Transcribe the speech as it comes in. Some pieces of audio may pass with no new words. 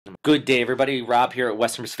Good day, everybody. Rob here at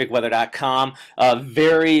westernpacificweather.com.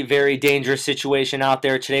 Very, very dangerous situation out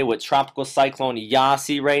there today with Tropical Cyclone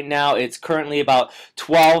Yasi right now. It's currently about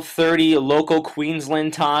 12:30 local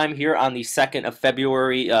Queensland time here on the 2nd of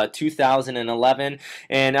February 2011.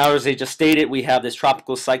 And as I just stated, we have this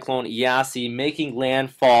Tropical Cyclone Yasi making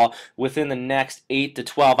landfall within the next 8 to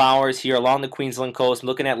 12 hours here along the Queensland coast. I'm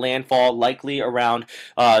looking at landfall likely around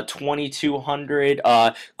 2200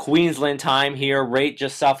 Queensland time here, right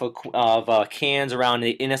just south of Cairns, around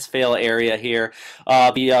the Innisfail area here.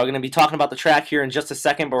 We're going to be talking about the track here in just a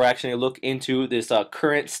second, but we're actually going to look into this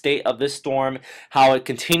current state of this storm, how it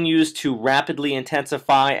continues to rapidly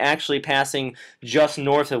intensify, actually passing just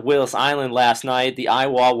north of Willis Island last night. The eye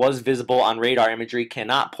wall was visible on radar imagery.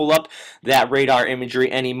 Cannot pull up that radar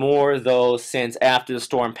imagery anymore, though, since after the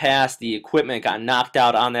storm passed, the equipment got knocked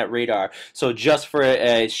out on that radar. So just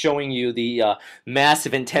for showing you the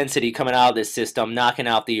massive intensity coming out of this system, knocking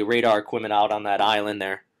out the radar equipment out on that island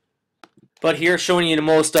there. But here showing you the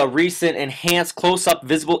most recent enhanced close-up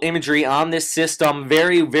visible imagery on this system.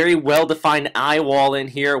 Very, very well-defined eye wall in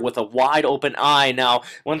here with a wide open eye. Now,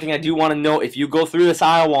 one thing I do want to note, if you go through this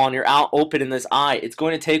eye wall and you're out open in this eye, it's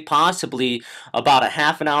going to take possibly about a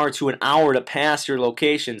half an hour to an hour to pass your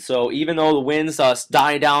location. So even though the winds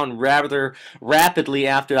die down rather rapidly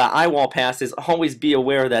after that eye wall passes, always be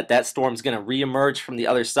aware that that storm's going to re-emerge from the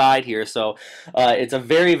other side here. So it's a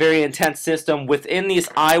very, very intense system. Within this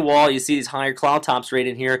eye wall, you see these higher cloud tops right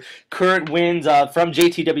in here. Current winds from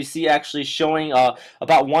JTWC actually showing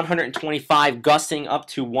about 125 gusting up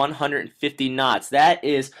to 150 knots. That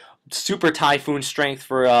is super typhoon strength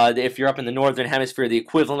for if you're up in the northern hemisphere. The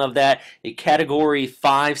equivalent of that, a category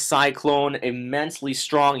 5 cyclone, immensely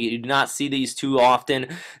strong. You do not see these too often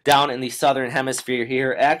down in the southern hemisphere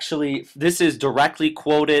here. Actually, this is directly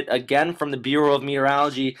quoted again from the Bureau of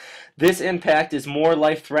Meteorology. This impact is more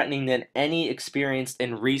life-threatening than any experienced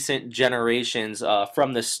in recent generations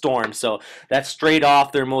from the storm. So that's straight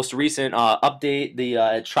off their most recent update,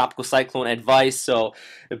 the tropical cyclone advice. So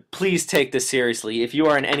please take this seriously. If you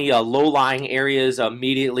are in any low-lying areas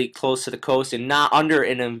immediately close to the coast and not under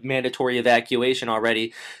in a mandatory evacuation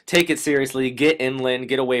already, take it seriously. Get inland,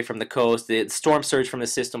 get away from the coast. The storm surge from the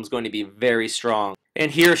system is going to be very strong. And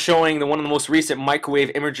here showing one of the most recent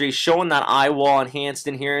microwave imagery, showing that eye wall enhanced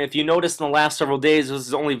in here. If you noticed in the last several days, this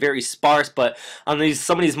is only very sparse, but on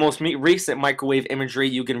some of these most recent microwave imagery,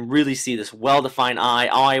 you can really see this well-defined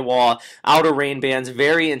eye wall, outer rain bands,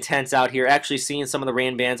 very intense out here. Actually seeing some of the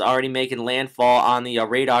rain bands already making landfall on the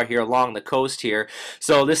radar here along the coast here.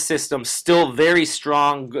 So this system still very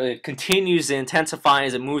strong, continues to intensify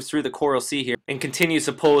as it moves through the Coral Sea here, and continues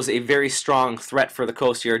to pose a very strong threat for the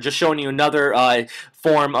coast here. Just showing you another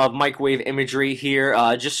form of microwave imagery here,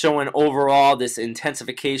 just showing overall this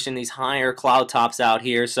intensification, these higher cloud tops out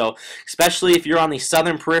here. So especially if you're on the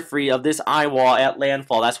southern periphery of this eye wall at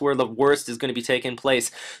landfall, that's where the worst is going to be taking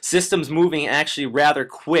place. Systems moving actually rather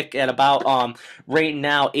quick at about right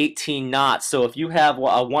now 18 knots. So if you have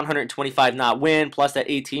a 125 knot wind plus that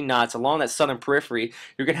 18 knots along that southern periphery,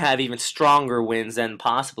 you're going to have even stronger winds than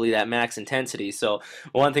possibly that max intensity. So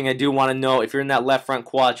one thing I do want to know, if you're in that left front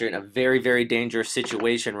quadrant, a very, very dangerous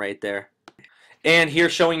situation right there. And here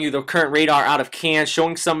showing you the current radar out of Cairns,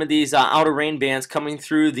 showing some of these outer rain bands coming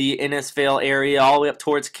through the Innisfail area all the way up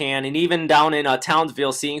towards Cairns, and even down in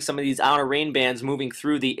Townsville, seeing some of these outer rain bands moving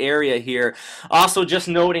through the area here. Also just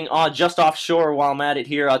noting, just offshore while I'm at it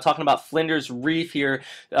here, talking about Flinders Reef here,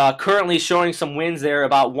 currently showing some winds there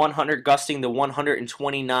about 100 gusting to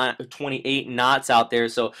 128 knots out there.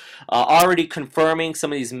 So already confirming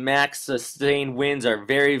some of these max sustained winds are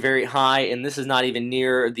very, very high, and this is not even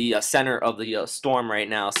near the center of the storm right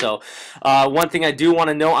now. So one thing I do want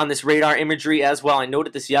to note on this radar imagery as well, I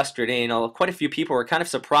noted this yesterday, and quite a few people were kind of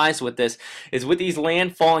surprised with this, is with these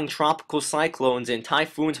landfalling tropical cyclones and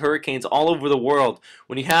typhoons, hurricanes all over the world,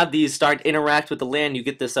 when you have these start to interact with the land, you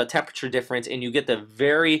get this temperature difference, and you get the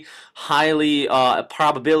very highly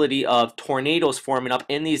probability of tornadoes forming up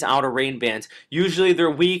in these outer rain bands. Usually they're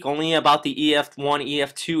weak, only about the EF1,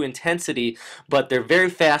 EF2 intensity, but they're very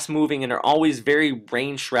fast moving and they're always very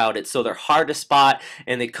rain shrouded, so they're hard to spot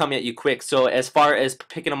and they come at you quick. So as far as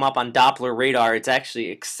picking them up on Doppler radar, it's actually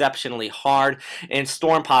exceptionally hard, and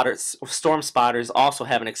storm spotters also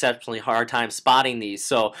have an exceptionally hard time spotting these.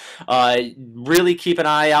 So really keep an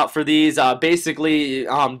eye out for these. Basically,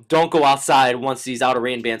 don't go outside once these outer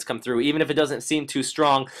rain bands come through, even if it doesn't seem too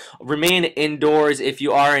strong. Remain indoors if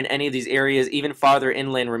you are in any of these areas, even farther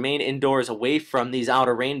inland. Remain indoors away from these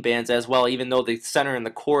outer rain bands as well. Even though the center and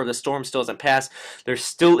the core of the storm still doesn't pass, there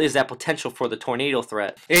still is that potential for the tornado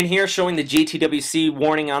threat. In here showing the JTWC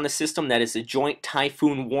warning on the system, that is the Joint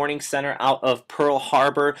Typhoon Warning Center out of Pearl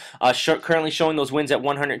Harbor. Currently showing those winds at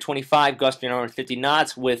 125 gusts to 150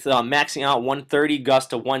 knots with maxing out 130 gusts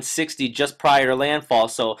to 160 just prior to landfall.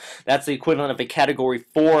 So that's the equivalent of a Category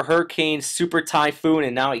 4 hurricane, super typhoon,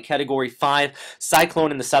 and now a Category 5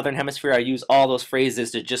 cyclone in the southern hemisphere. I use all those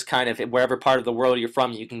phrases to just kind of, wherever part of the world you're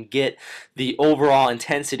from, you can get the overall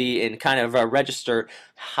intensity and kind of register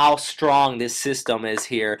how strong this system is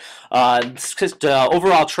here.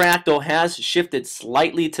 Overall track, though, has shifted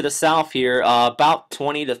slightly to the south here, about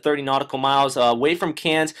 20 to 30 nautical miles away from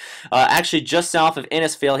Cairns, actually just south of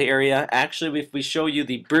Innisfail area. Actually, if we show you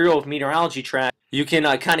the Bureau of Meteorology track, you can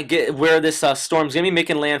kind of get where this storm's going to be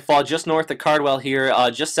making landfall just north of Cardwell here,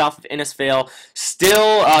 just south of Innisfail.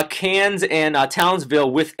 Still, Cairns and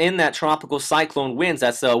Townsville within that tropical cyclone winds.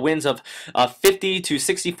 That's winds of 50 to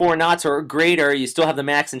 64 knots or greater. You still have the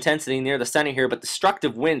max intensity near the center here, but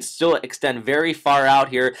destructive winds still extend very far out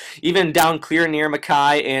here, even down clear near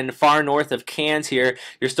Mackay and far north of Cairns here.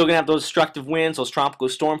 You're still going to have those destructive winds, those tropical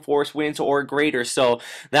storm force winds or greater. So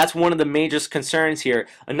that's one of the major concerns here.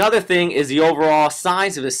 Another thing is the overall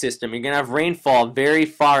size of the system. You're going to have rainfall very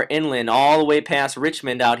far inland, all the way past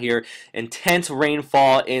Richmond out here. Intense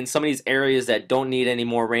rainfall in some of these areas that don't need any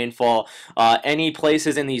more rainfall. Any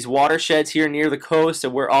places in these watersheds here near the coast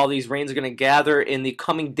where all these rains are going to gather in the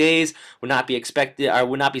coming days would not be expected. I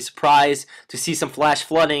would not be surprised to see some flash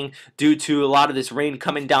flooding due to a lot of this rain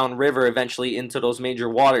coming down river eventually into those major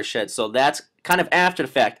watersheds. So that's kind of after the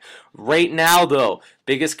fact. Right now, though,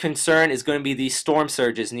 biggest concern is going to be these storm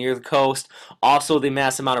surges near the coast. Also, the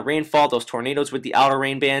massive amount of rainfall, those tornadoes with the outer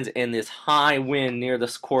rain bands, and this high wind near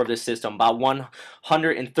the core of the system, about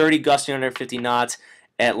 130 gusts to 150 knots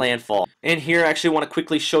at landfall. And here I actually want to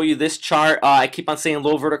quickly show you this chart. I keep on saying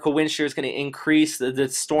low vertical wind shear is going to increase the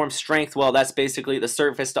storm strength. Well, that's basically the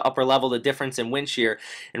surface to upper level, the difference in wind shear.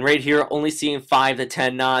 And right here, only seeing 5 to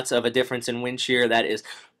 10 knots of a difference in wind shear. That is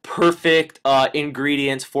perfect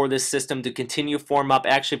ingredients for this system to continue form up.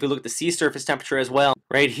 Actually, if you look at the sea surface temperature as well,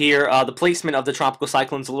 right here, the placement of the tropical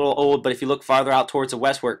cyclone is a little old, but if you look farther out towards the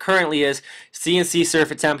west where it currently is, sea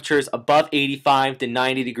surface temperatures above 85 to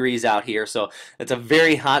 90 degrees out here. So it's a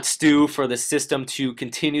very hot stew for the system to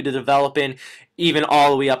continue to develop in, even all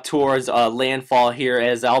the way up towards landfall here,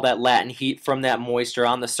 as all that latent heat from that moisture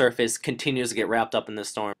on the surface continues to get wrapped up in the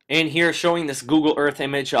storm. And here, showing this Google Earth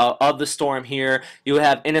image of the storm here, you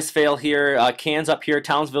have Innisfail here, Cairns up here,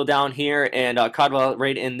 Townsville down here, and Caldwell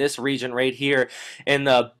right in this region right here. And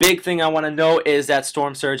the big thing I want to note is that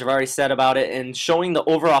storm surge. I've already said about it, and showing the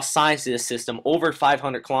overall size of the system, over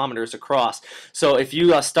 500 kilometers across. So if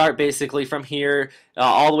you start basically from here,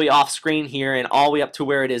 all the way off screen here and all the way up to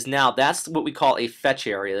where it is now, that's what we call a fetch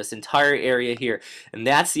area, this entire area here. And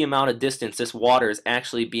that's the amount of distance this water is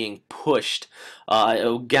actually being pushed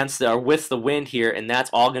against or with the wind here, and that's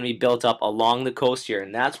all going to be built up along the coast here.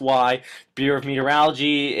 And that's why Bureau of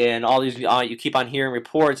Meteorology and all these, you keep on hearing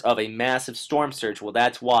reports of a massive storm surge. Well,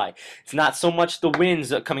 that's why. It's not so much the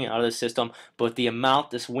winds coming out of the system, but the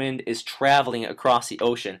amount this wind is traveling across the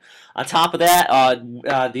ocean. On top of that,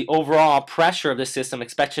 the overall pressure of the system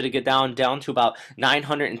expected to get down to about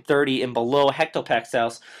 930 and below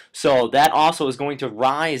hectopascals. So that also is going to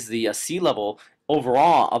rise the sea level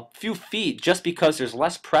overall a few feet, just because there's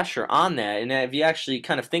less pressure on that. And if you actually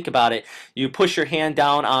kind of think about it, you push your hand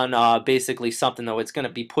down on basically something, though it's going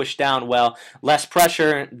to be pushed down. Well, less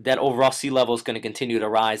pressure, that overall sea level is going to continue to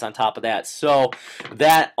rise on top of that. So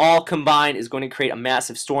that all combined is going to create a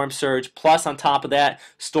massive storm surge. Plus, on top of that,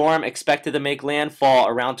 storm expected to make landfall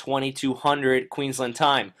around 2200 Queensland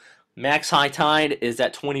time. Max high tide is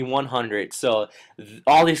at 2100. So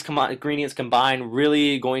all these ingredients combined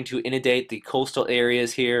really going to inundate the coastal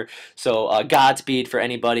areas here. So Godspeed for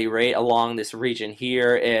anybody right along this region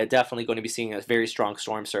here. Definitely going to be seeing a very strong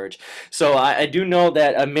storm surge. So I do know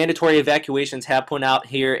that mandatory evacuations have put out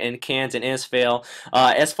here in Cairns and Innisfail.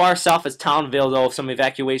 As far south as Townville, though, some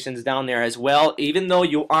evacuations down there as well. Even though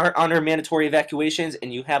you aren't under mandatory evacuations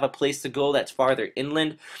and you have a place to go that's farther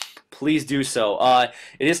inland, please do so.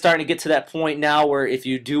 It is starting to get to that point now where if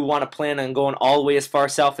you do want to plan on going all the way as far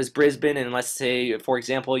south as Brisbane, and let's say, for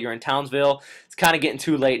example, you're in Townsville, it's kind of getting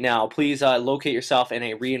too late now. Please locate yourself in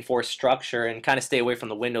a reinforced structure and kind of stay away from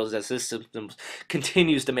the windows as this system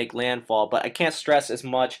continues to make landfall. But I can't stress as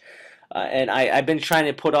much And I've been trying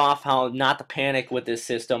to put off how not to panic with this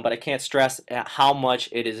system, but I can't stress how much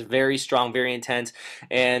it is very strong, very intense,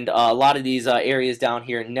 and a lot of these areas down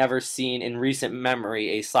here never seen in recent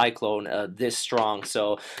memory a cyclone this strong.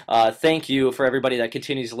 So thank you for everybody that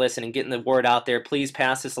continues to listen and getting the word out there. Please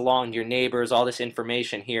pass this along to your neighbors, all this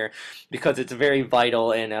information here, because it's very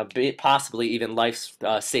vital and possibly even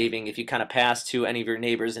life-saving if you kind of pass to any of your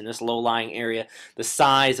neighbors in this low-lying area the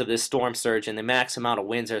size of this storm surge and the max amount of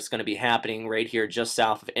winds that's going to be happening right here just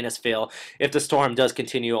south of Innisfail if the storm does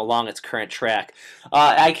continue along its current track.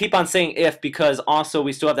 I keep on saying if because also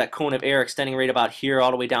we still have that cone of air extending right about here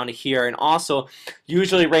all the way down to here, and also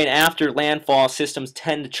usually right after landfall systems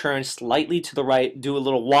tend to turn slightly to the right, do a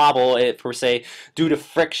little wobble per se due to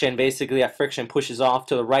friction. Basically that friction pushes off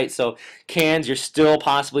to the right, so Cairns you're still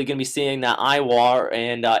possibly going to be seeing that eye wall,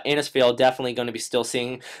 and Innisfail definitely going to be still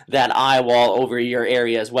seeing that eye wall over your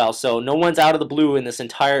area as well. So no one's out of the blue in this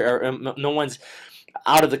entire, or no one's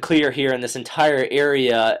out of the clear here in this entire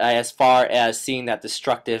area as far as seeing that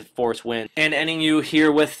destructive force wind. And ending you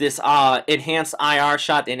here with this enhanced IR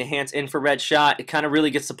shot, the enhanced infrared shot, it kind of really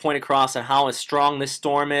gets the point across on how strong this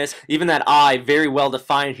storm is. Even that eye, very well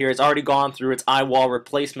defined here, it's already gone through its eye wall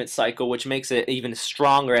replacement cycle, which makes it even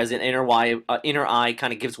stronger as an inner eye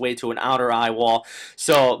kind of gives way to an outer eye wall.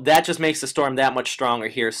 So that just makes the storm that much stronger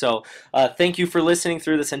here. So thank you for listening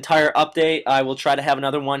through this entire update. I will try to have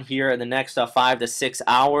another one here in the next 5 to 6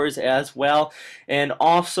 hours as well. And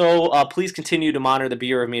also please continue to monitor the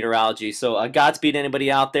Bureau of Meteorology. So Godspeed anybody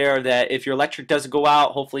out there that if your electric doesn't go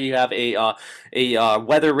out, hopefully you have a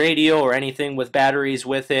weather radio or anything with batteries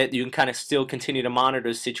with it. You can kind of still continue to monitor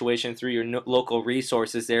the situation through your local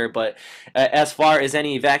resources there. But as far as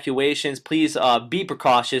any evacuations, please be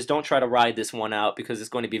precautious. Don't try to ride this one out because it's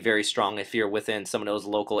going to be very strong if you're within some of those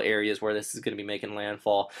local areas where this is going to be making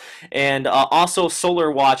landfall. And also Solar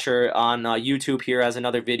Watcher on YouTube here has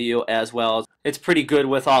another video as well. It's pretty good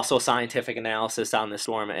with also scientific analysis on the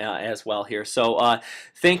storm as well here. So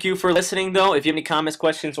thank you for listening though. If you have any comments,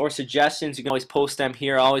 questions, or suggestions, you can always post them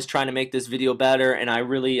here. Always trying to make this video better, and I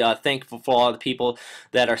really thankful for all the people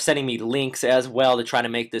that are sending me links as well to try to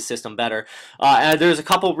make this system better. There's a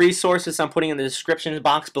couple resources I'm putting in the description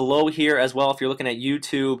box below here as well if you're looking at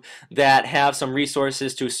YouTube that have some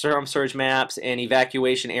resources to storm surge maps and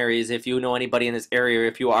evacuation areas if you know anybody in this area, or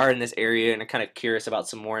if you are in this area and are kind of curious about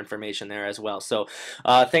some more information there as well. So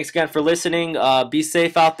thanks again for listening. Be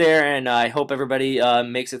safe out there, and I hope everybody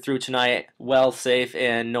makes it through tonight well, safe,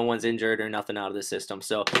 and no one's injured or nothing out of the system.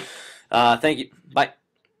 So thank you. Bye.